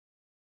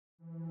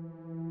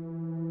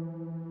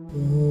A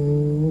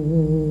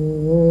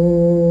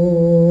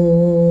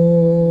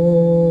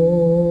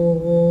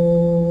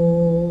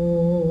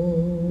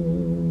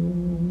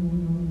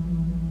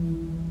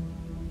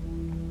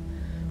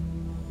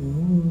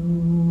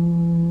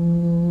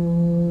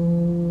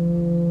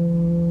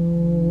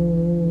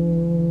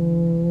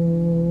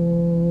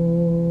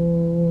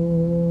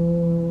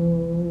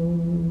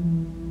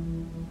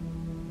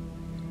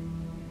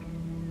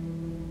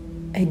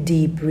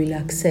deep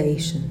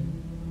relaxation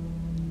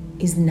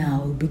is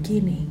now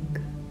beginning.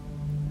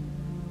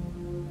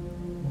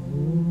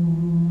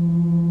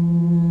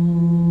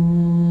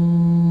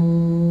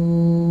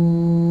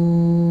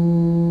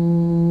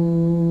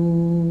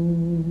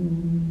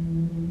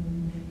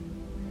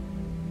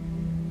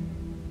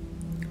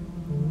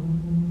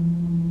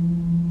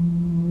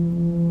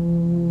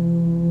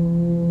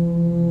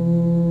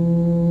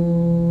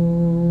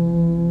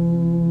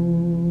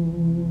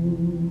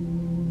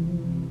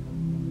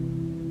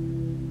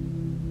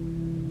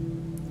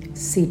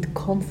 Sit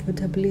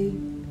comfortably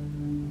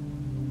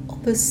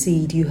on the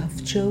seat you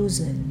have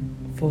chosen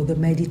for the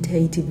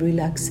meditative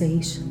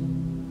relaxation.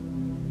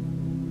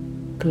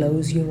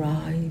 Close your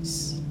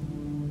eyes.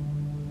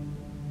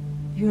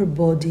 Your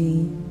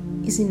body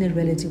is in a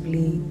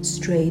relatively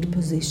straight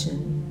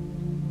position.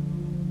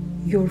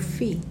 Your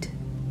feet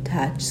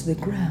touch the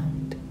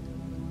ground.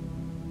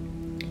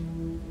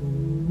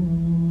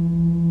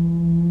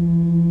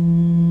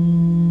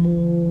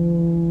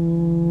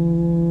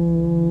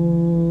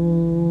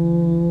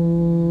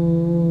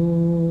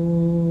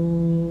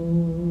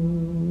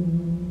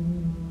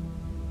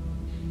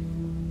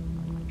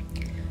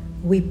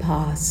 We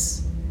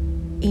pass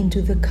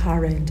into the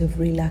current of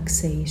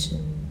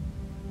relaxation.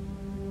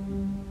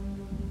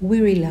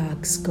 We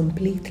relax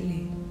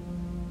completely.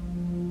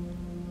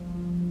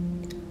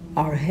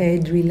 Our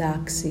head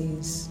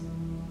relaxes,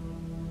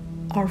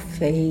 our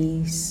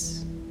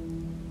face,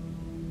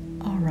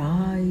 our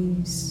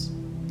eyes,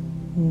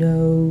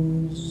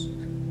 nose,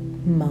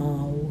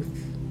 mouth,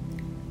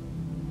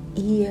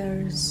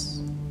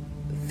 ears,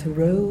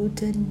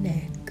 throat and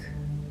neck.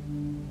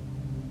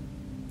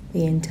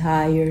 The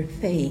entire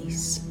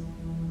face,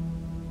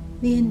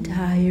 the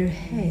entire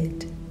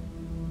head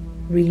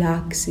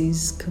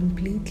relaxes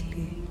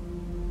completely.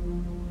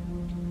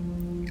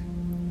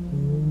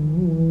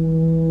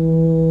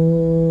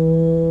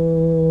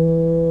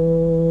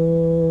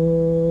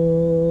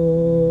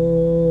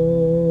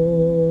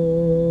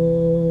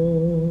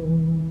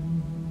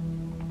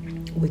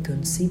 We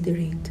consider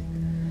it,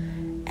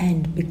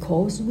 and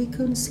because we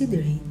consider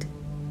it,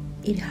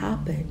 it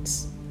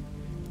happens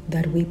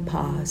that we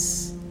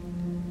pass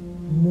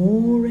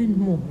more and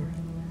more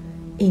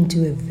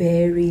into a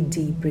very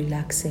deep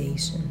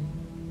relaxation.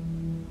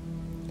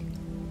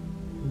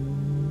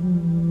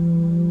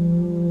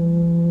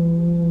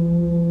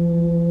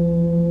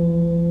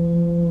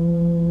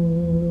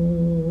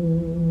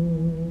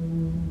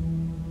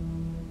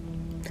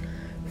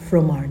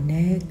 From our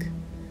neck,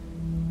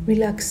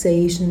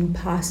 relaxation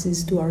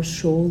passes to our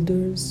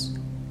shoulders,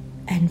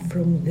 and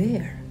from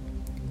there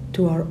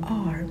to our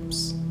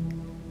arms.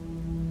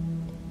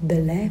 The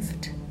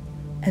left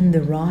and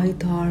the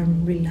right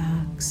arm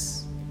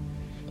relax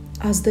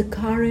as the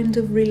current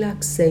of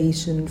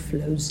relaxation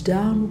flows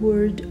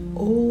downward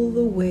all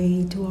the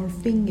way to our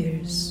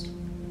fingers.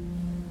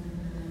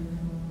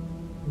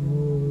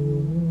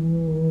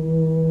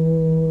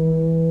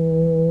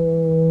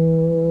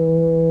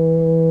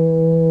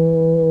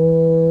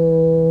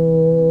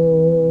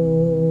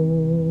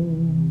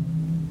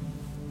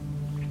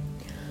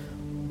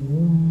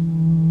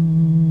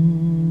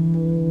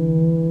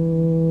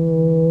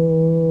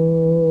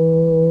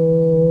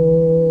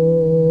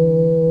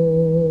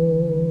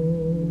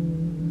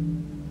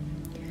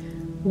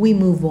 We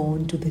move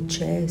on to the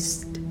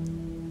chest,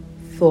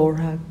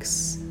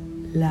 thorax,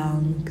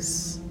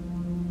 lungs,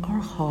 our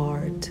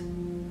heart.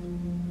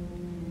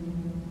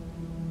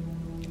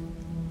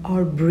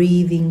 Our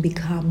breathing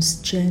becomes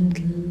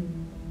gentle,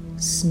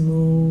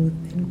 smooth,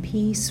 and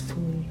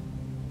peaceful.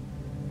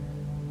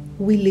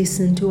 We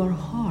listen to our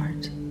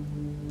heart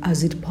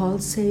as it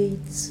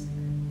pulsates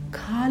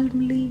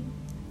calmly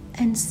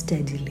and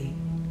steadily.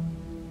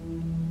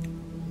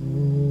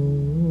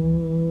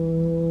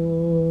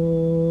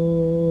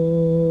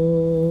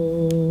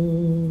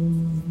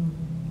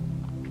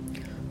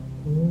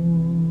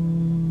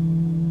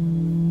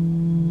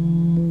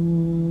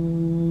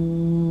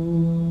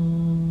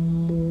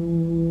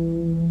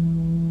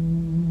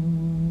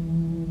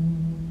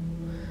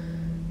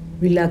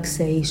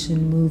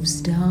 Relaxation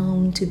moves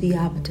down to the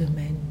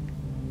abdomen.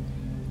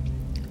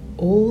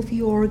 All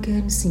the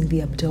organs in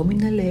the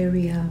abdominal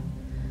area,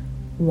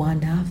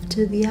 one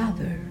after the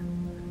other,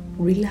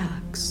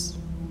 relax.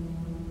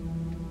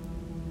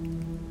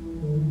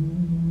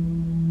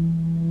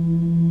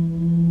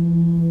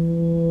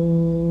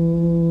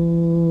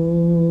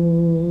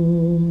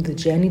 The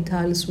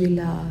genitals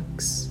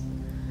relax.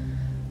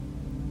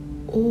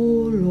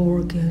 All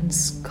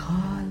organs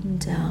calm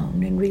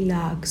down and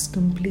relax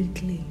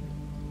completely.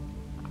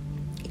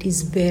 It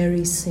is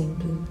very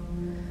simple.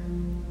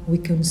 we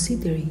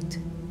consider it,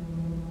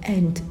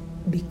 and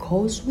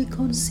because we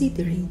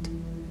consider it,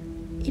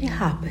 it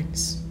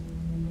happens.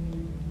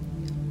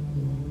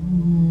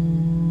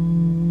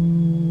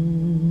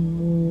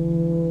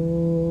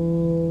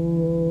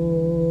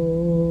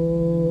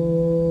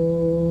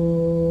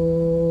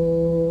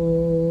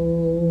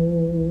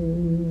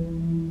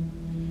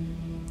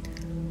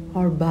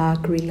 Our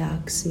back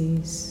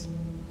relaxes,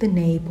 the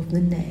nape of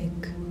the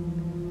neck,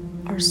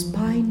 our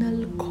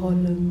spinal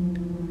column,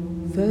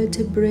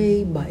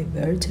 vertebrae by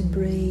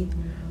vertebrae,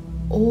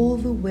 all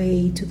the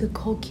way to the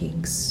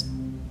coccygis.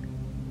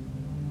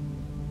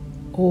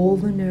 All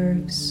the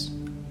nerves,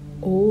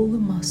 all the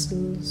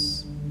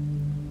muscles,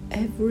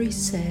 every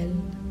cell,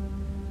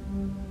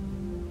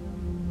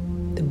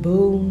 the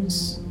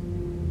bones,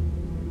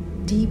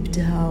 deep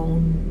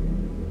down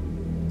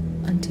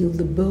until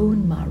the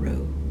bone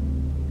marrow.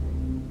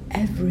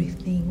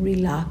 Everything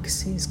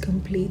relaxes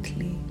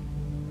completely.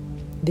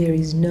 There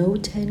is no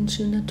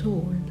tension at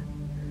all,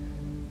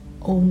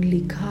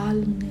 only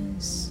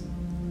calmness,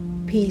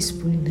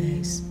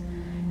 peacefulness,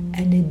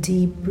 and a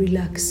deep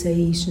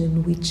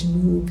relaxation which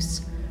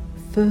moves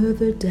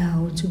further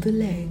down to the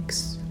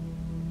legs.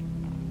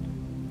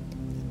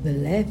 The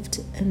left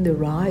and the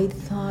right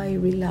thigh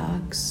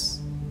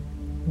relax,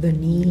 the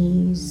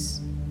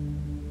knees,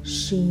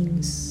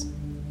 shins,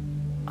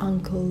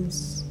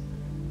 ankles,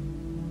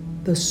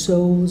 the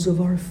soles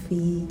of our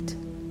feet,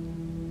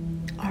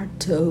 our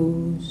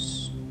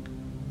toes.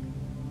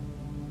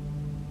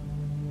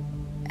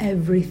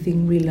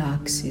 Everything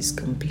relaxes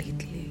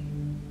completely.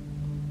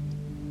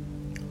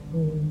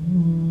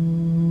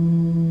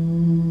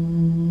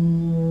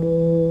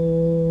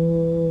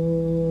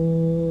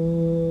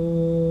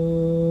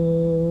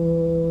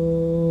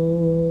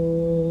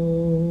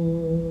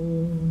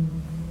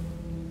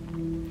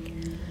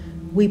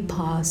 We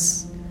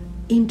pass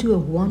into a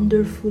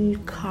wonderful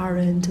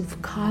current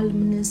of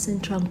calmness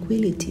and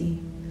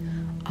tranquility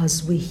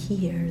as we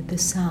hear the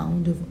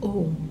sound of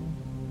Om.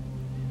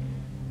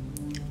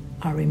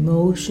 Our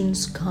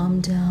emotions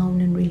calm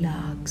down and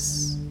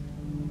relax,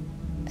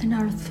 and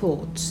our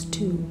thoughts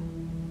too.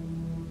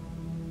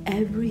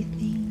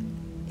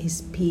 Everything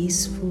is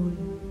peaceful,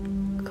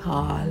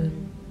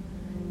 calm,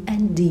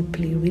 and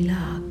deeply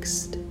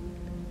relaxed.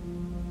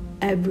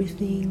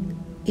 Everything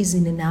is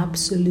in an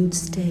absolute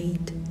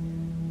state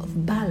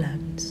of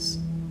balance.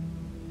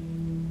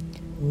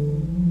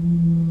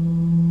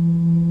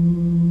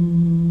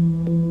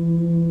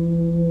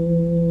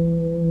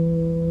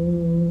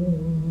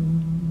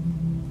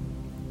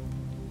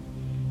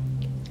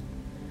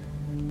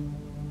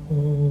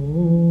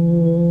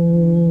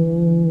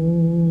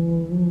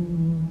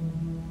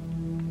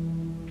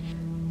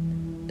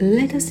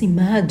 Let us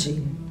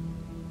imagine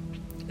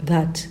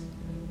that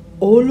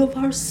all of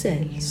our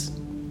cells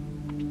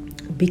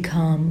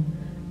become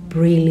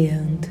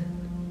brilliant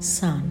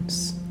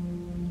suns.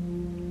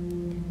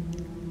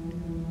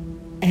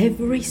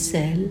 Every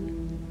cell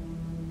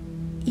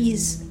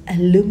is a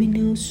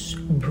luminous,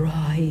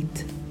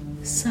 bright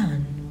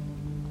sun.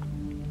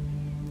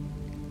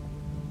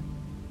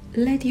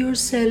 Let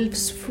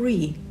yourselves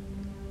free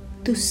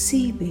to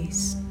see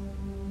this,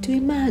 to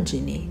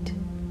imagine it,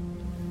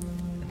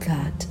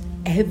 that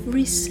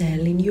every cell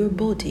in your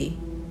body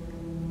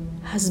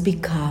has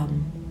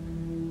become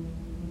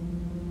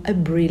a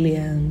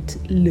brilliant,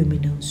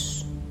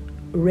 luminous,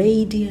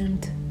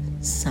 radiant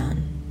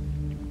sun.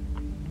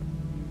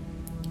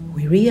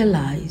 We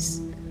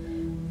realize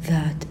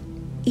that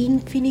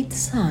infinite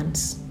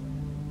suns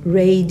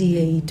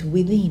radiate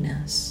within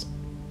us.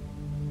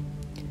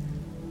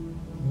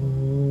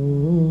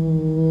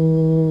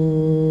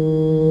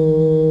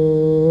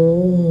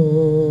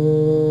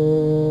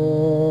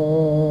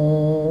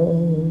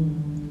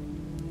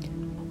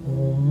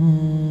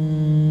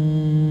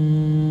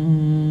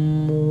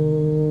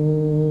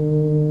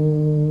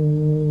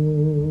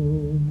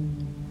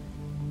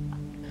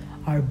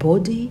 Our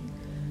body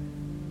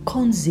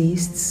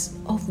consists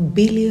of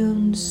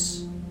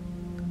billions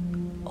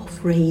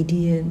of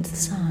radiant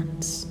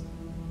suns.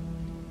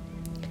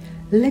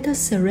 Let us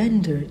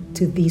surrender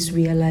to this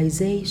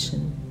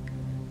realization,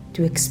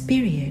 to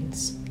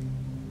experience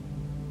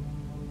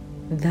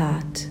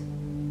that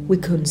we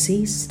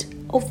consist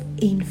of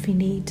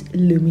infinite,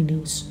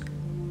 luminous,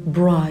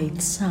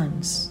 bright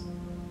suns,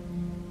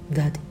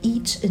 that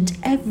each and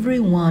every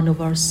one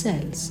of our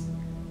cells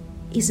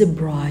is a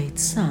bright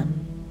sun.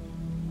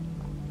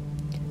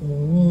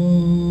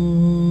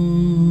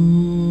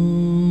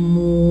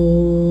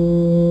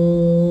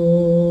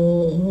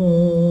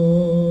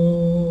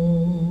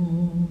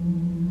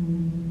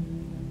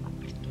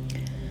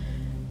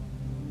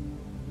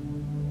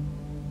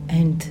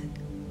 And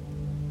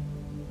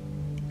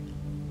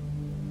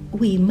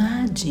we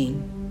imagine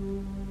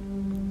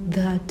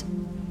that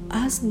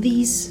as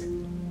these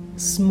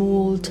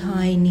small,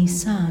 tiny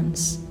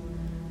suns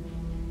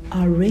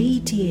are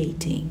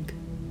radiating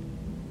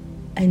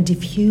and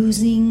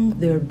diffusing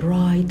their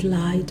bright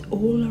light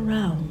all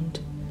around,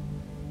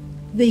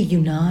 they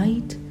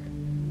unite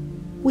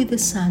with the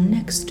sun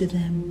next to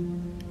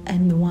them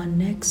and the one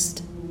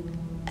next,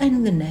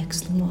 and the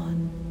next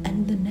one,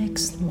 and the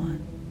next one.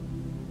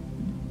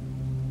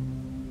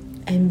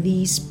 And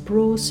this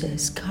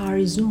process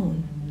carries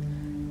on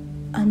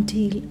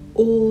until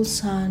all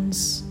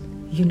suns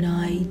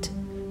unite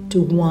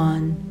to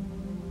one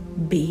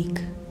big,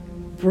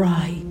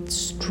 bright,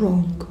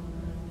 strong,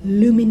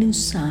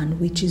 luminous sun,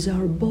 which is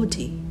our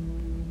body.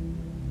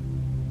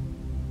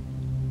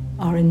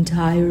 Our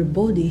entire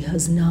body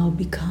has now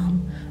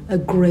become a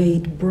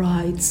great,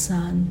 bright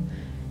sun,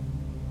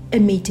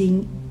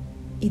 emitting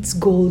its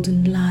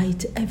golden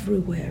light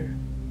everywhere.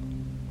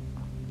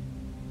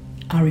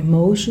 Our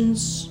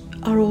emotions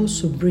are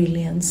also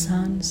brilliant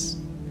suns.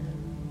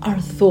 Our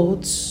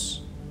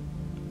thoughts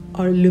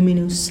are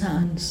luminous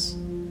suns.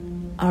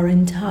 Our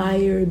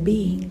entire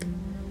being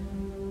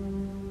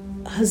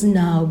has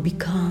now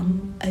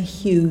become a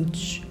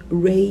huge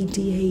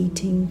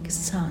radiating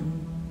sun.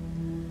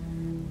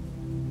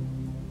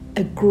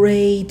 A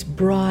great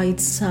bright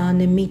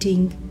sun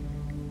emitting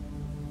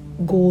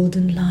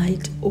golden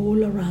light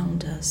all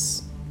around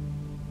us.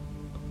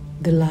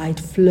 The light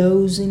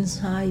flows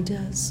inside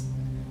us,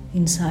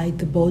 inside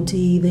the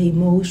body, the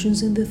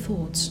emotions and the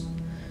thoughts,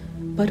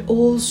 but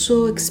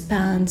also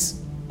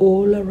expands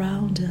all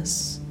around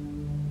us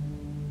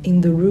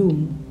in the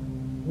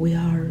room we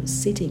are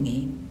sitting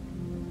in.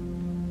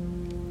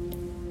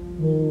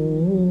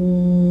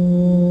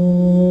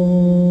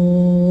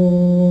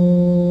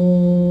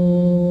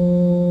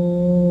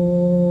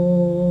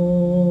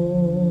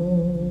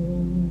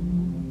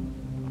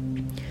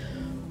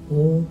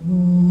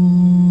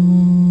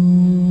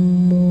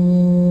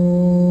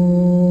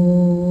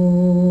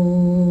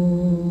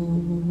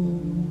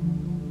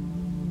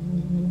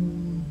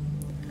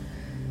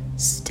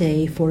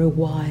 Stay for a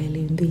while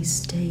in this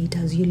state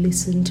as you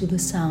listen to the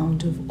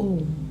sound of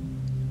Om.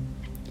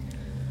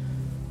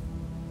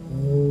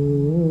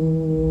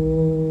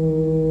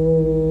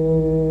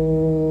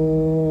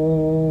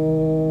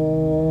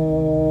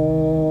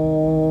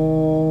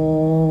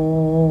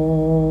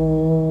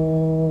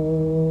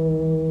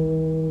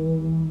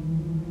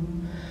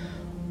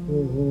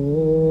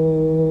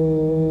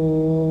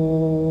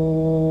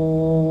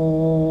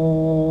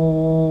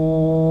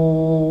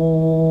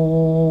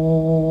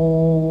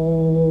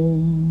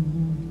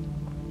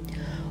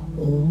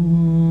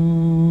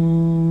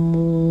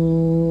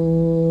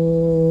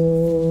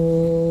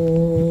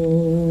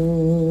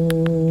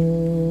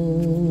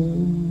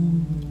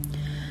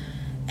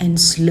 And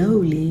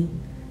slowly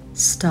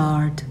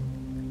start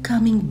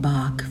coming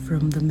back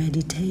from the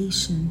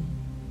meditation.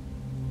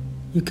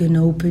 You can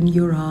open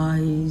your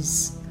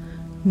eyes,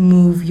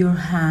 move your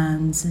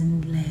hands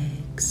and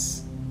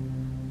legs,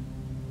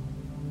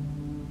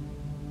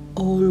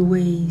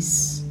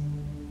 always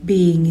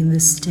being in the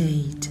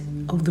state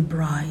of the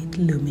bright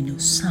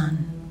luminous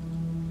sun.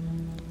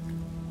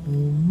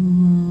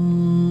 Om.